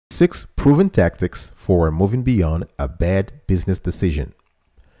6 proven tactics for moving beyond a bad business decision.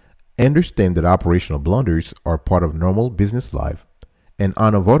 Understand that operational blunders are part of normal business life and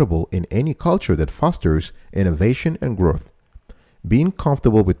unavoidable in any culture that fosters innovation and growth. Being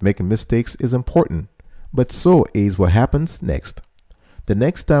comfortable with making mistakes is important, but so is what happens next. The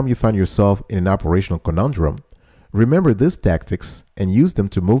next time you find yourself in an operational conundrum, remember these tactics and use them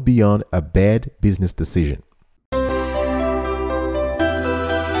to move beyond a bad business decision.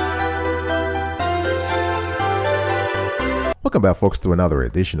 Welcome back, folks, to another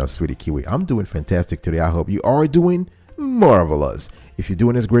edition of Sweetie Kiwi. I'm doing fantastic today. I hope you are doing marvelous. If you're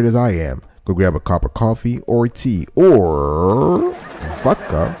doing as great as I am, go grab a cup of coffee or tea or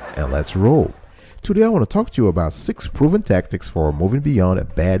vodka and let's roll. Today, I want to talk to you about 6 proven tactics for moving beyond a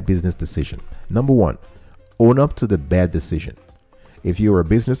bad business decision. Number 1, own up to the bad decision. If you're a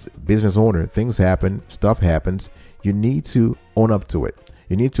business owner, things happen, stuff happens. You need to own up to it.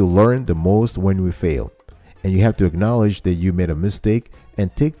 You need to learn the most when we fail. And you have to acknowledge that you made a mistake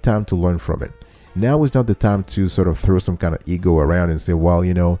and take time to learn from it. Now is not the time to sort of throw some kind of ego around and say, well,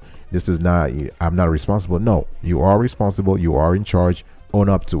 this is not, I'm not responsible. No, you are responsible. You are in charge. Own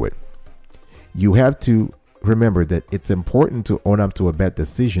up to it. You have to remember that it's important to own up to a bad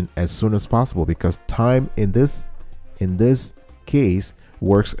decision as soon as possible, because time in this case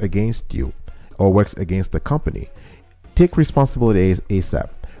works against you or works against the company. Take responsibility ASAP.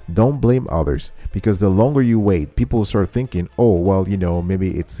 Don't blame others, because the longer you wait, people will start thinking, oh, well,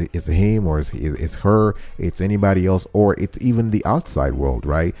 maybe it's him or it's her, it's anybody else, or it's even the outside world,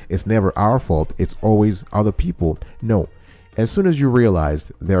 right? It's never our fault. It's always other people. No. As soon as you realize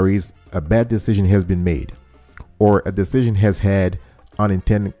there is a bad decision has been made or a decision has had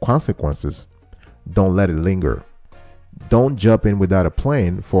unintended consequences, don't let it linger. Don't jump in without a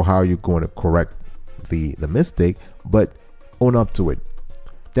plan for how you're going to correct the mistake, but own up to it.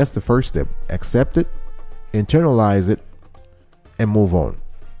 That's the first step. Accept it, internalize it, and move on.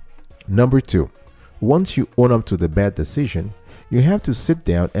 Number 2, once you own up to the bad decision, you have to sit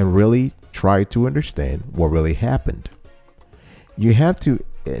down and really try to understand what really happened. You have to,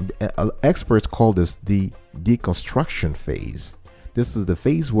 experts call this the deconstruction phase. This is the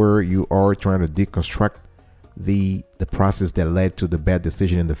phase where you are trying to deconstruct the process that led to the bad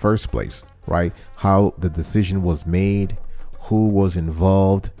decision in the first place, right? How the decision was made, who was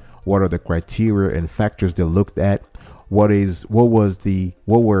involved, what are the criteria and factors they looked at, what were the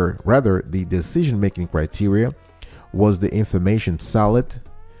decision-making criteria. Was the information solid?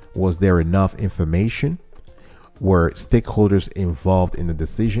 Was there enough information? Were stakeholders involved in the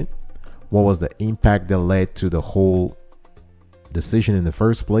decision? What was the impact that led to the whole decision in the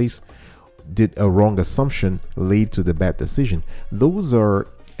first place? Did a wrong assumption lead to the bad decision? Those are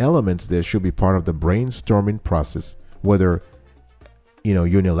elements that should be part of the brainstorming process, whether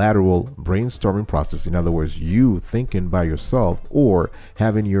unilateral brainstorming process, in other words, you thinking by yourself, or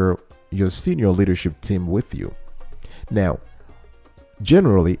having your senior leadership team with you. Now,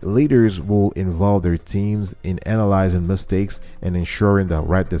 generally, leaders will involve their teams in analyzing mistakes and ensuring the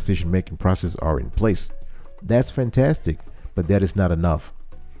right decision-making processes are in place. That's fantastic, but that is not enough.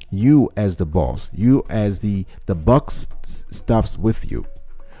 You as the boss, you as the buck stops with you,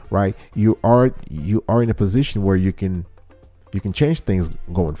 right? You are in a position where you can change things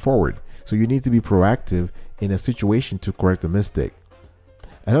going forward. So you need to be proactive in a situation to correct a mistake.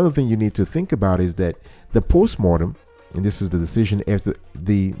 Another thing you need to think about is that the postmortem, and this is the decision after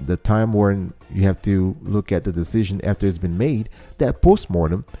the time when you have to look at the decision after it's been made, that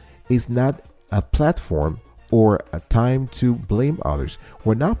postmortem is not a platform or a time to blame others.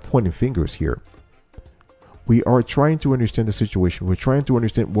 We're not pointing fingers here. We are trying to understand the situation. We're trying to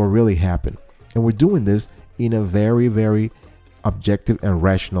understand what really happened. And we're doing this in a very, very objective and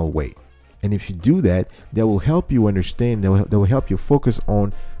rational way. And if you do that, that will help you understand, that will help you focus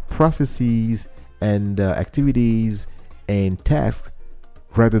on processes and activities and tasks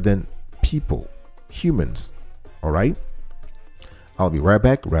rather than people, humans. All right, I'll be right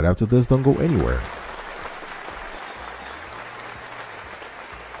back right after this. Don't go anywhere.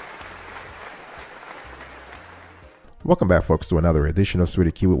 Welcome back, folks, to another edition of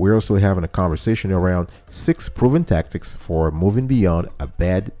Sweetie Kiwi. We're also having a conversation around 6 proven tactics for moving beyond a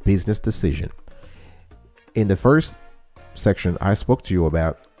bad business decision. In the first section, I spoke to you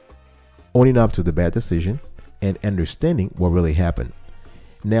about owning up to the bad decision and understanding what really happened.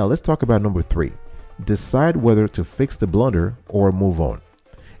 Now let's talk about number 3. Decide whether to fix the blunder or move on.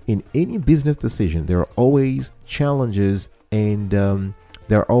 In any business decision, there are always challenges and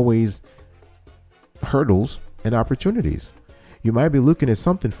there are always hurdles and opportunities. You might be looking at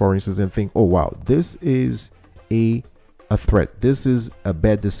something, for instance, and think, oh wow, this is a a threat. This is a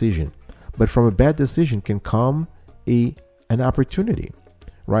bad decision. But from a bad decision can come an opportunity,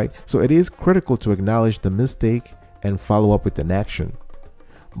 right? So it is critical to acknowledge the mistake and follow up with an action.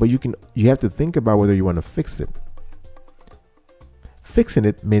 But you have to think about whether you want to fix it. Fixing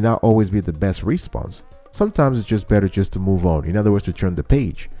it may not always be the best response. Sometimes it's just better just to move on. In other words, to turn the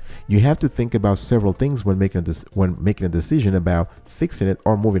page. You have to think about several things when making a decision about fixing it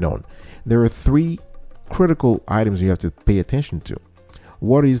or moving on. There are three critical items you have to pay attention to.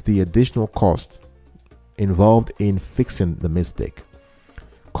 What is the additional cost involved in fixing the mistake?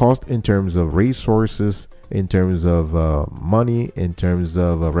 Cost in terms of resources, in terms of money, in terms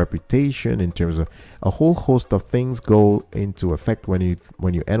of reputation, in terms of a whole host of things go into effect when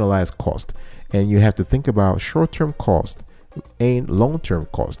you analyze cost. And you have to think about short-term cost and long-term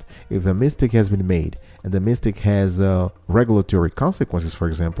cost. If a mistake has been made and the mistake has regulatory consequences, for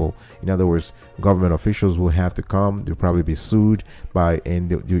example, in other words, government officials will have to come, they'll probably be sued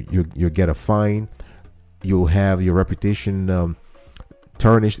and you get a fine, you'll have your reputation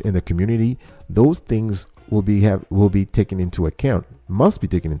tarnished in the community. Those things will be taken into account, must be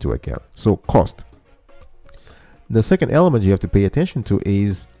taken into account. So cost. The second element you have to pay attention to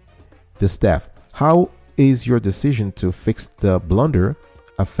is the staff. How is your decision to fix the blunder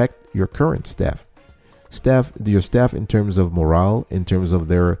affect your current staff? Your staff in terms of morale, in terms of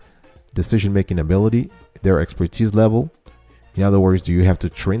their decision-making ability, their expertise level. In other words, do you have to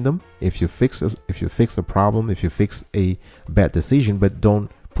train them? If you fix a problem, if you fix a bad decision, but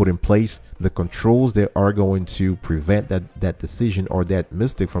don't put in place the controls that are going to prevent that decision or that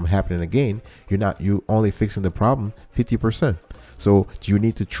mistake from happening again, you only fixing the problem 50%. So do you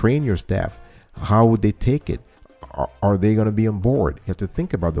need to train your staff? How would they take it? Are they going to be on board? You have to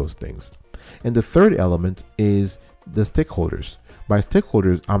think about those things. And the third element is the stakeholders. By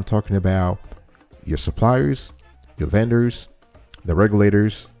stakeholders, I'm talking about your suppliers, your vendors, the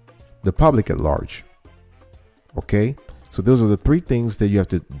regulators, the public at large. Okay, so those are the three things that you have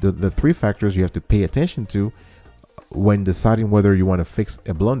to, the three factors you have to pay attention to when deciding whether you want to fix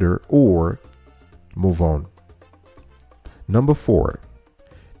a blunder or move on. Number 4,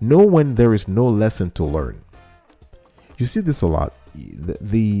 know when there is no lesson to learn. You see this a lot.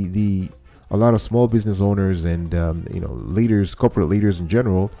 A lot of small business owners and leaders, corporate leaders in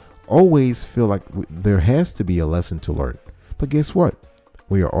general, always feel like there has to be a lesson to learn. But guess what?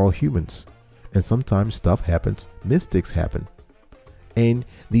 We are all humans, and sometimes stuff happens, mistakes happen, and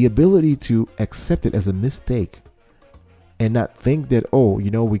the ability to accept it as a mistake and not think that, oh,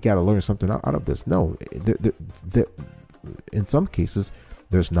 we got to learn something out of this. No, in some cases,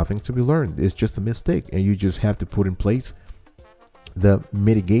 there's nothing to be learned. It's just a mistake, and you just have to put in place the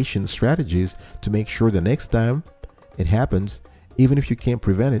mitigation strategies to make sure the next time it happens, even if you can't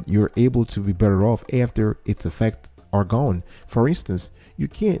prevent it, you're able to be better off after its effects are gone. For instance, you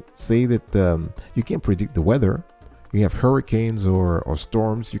can't say that you can't predict the weather. You have hurricanes or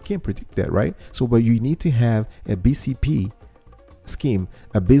storms. You can't predict that, right? So, but you need to have a BCP scheme,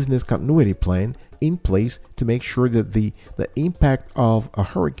 a business continuity plan in place to make sure that the impact of a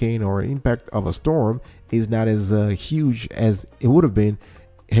hurricane or impact of a storm is not as huge as it would have been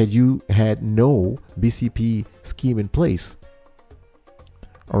had you had no BCP scheme in place.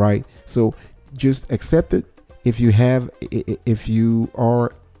 All right, so just accept it. If you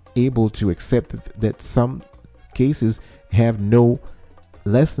are able to accept that some cases have no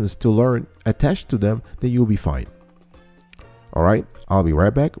lessons to learn attached to them, then you'll be fine. All right, I'll be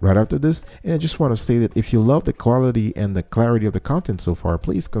right back right after this. And I just want to say that if you love the quality and the clarity of the content so far,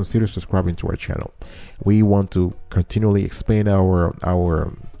 please consider subscribing to our channel. We want to continually expand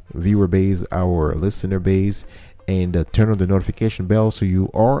our viewer base, our listener base, and turn on the notification bell so you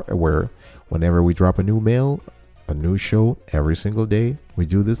are aware whenever we drop a new a new show every single day. We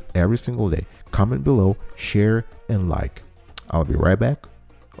do this every single day. Comment below, share, and like. I'll be right back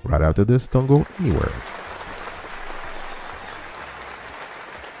right after this. Don't go anywhere.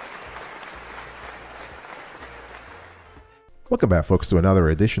 Welcome back, folks, to another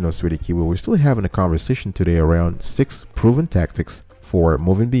edition of Sweetie Kiwi. We're still having a conversation today around 6 proven tactics for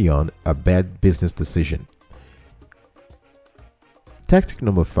moving beyond a bad business decision. Tactic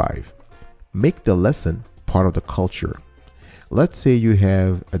number 5, make the lesson part of the culture. Let's say you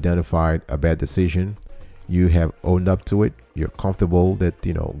have identified a bad decision, you have owned up to it, you're comfortable that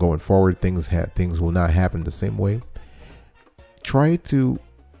going forward things will not happen the same way. Try to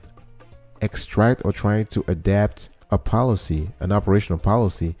extract or try to adapt a policy, an operational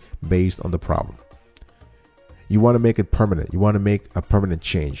policy based on the problem. You want to make it permanent. You want to make a permanent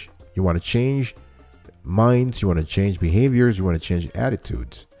change. You want to change minds. You want to change behaviors. You want to change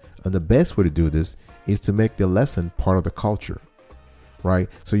attitudes. And the best way to do this is to make the lesson part of the culture, right?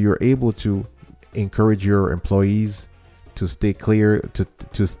 So you're able to encourage your employees to stay clear,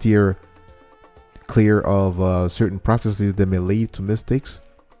 to steer clear of certain processes that may lead to mistakes,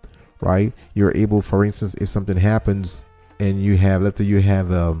 right? You're able, for instance, if something happens and you have, let's say you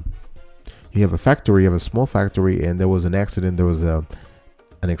have a factory, you have a small factory, and there was an accident, there was an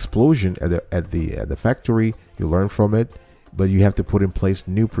explosion at the factory. You learn from it, but you have to put in place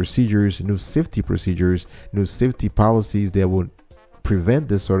new procedures, new safety procedures, new safety policies that would prevent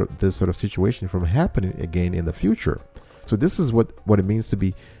this sort of situation from happening again in the future. So this is what it means to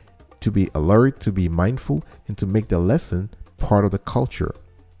be alert, to be mindful, and to make the lesson part of the culture.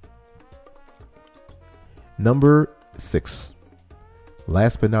 Number 6,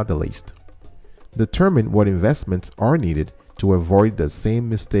 last but not the least, determine what investments are needed to avoid the same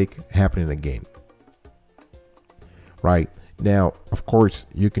mistake happening again. Right now, of course,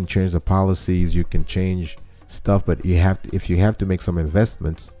 you can change the policies, you can change stuff, but if you have to make some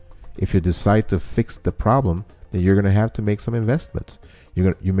investments, if you decide to fix the problem, then you're going to have to make some investments.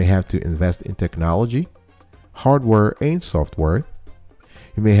 You may have to invest in technology, hardware and software.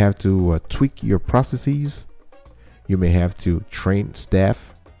 You may have to tweak your processes. You may have to train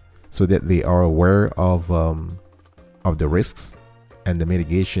staff so that they are aware of the risks and the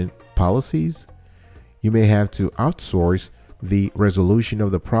mitigation policies. You may have to outsource the resolution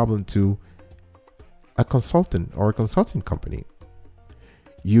of the problem to a consultant or a consulting company.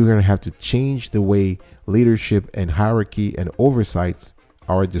 You're going to have to change the way leadership and hierarchy and oversights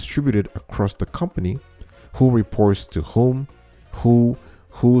are distributed across the company, who reports to whom, who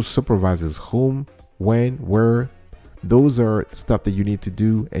supervises whom, when, where. Those are stuff that you need to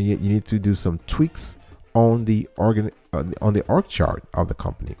do, and yet you need to do some tweaks on the org chart of the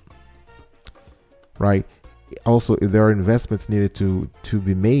company, right? Also, if there are investments needed to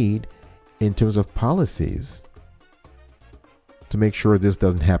be made in terms of policies to make sure this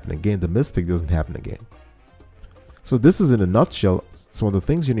doesn't happen again, the mistake doesn't happen again. So this is, in a nutshell, some of the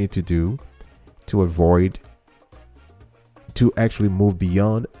things you need to do to avoid, to actually move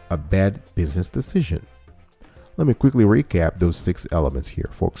beyond a bad business decision. Let me quickly recap those 6 elements here,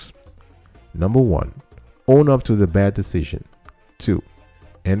 folks. Number 1, own up to the bad decision. 2,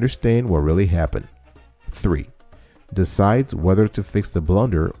 understand what really happened. 3, decides whether to fix the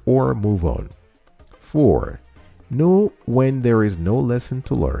blunder or move on. 4, know when there is no lesson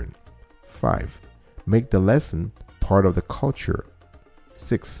to learn. 5, make the lesson part of the culture.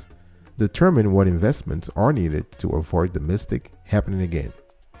 6, determine what investments are needed to avoid the mistake happening again.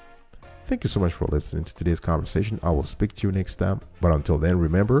 Thank you so much for listening to today's conversation. I will speak to you next time. But until then,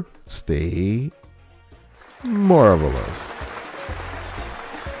 remember, stay marvelous.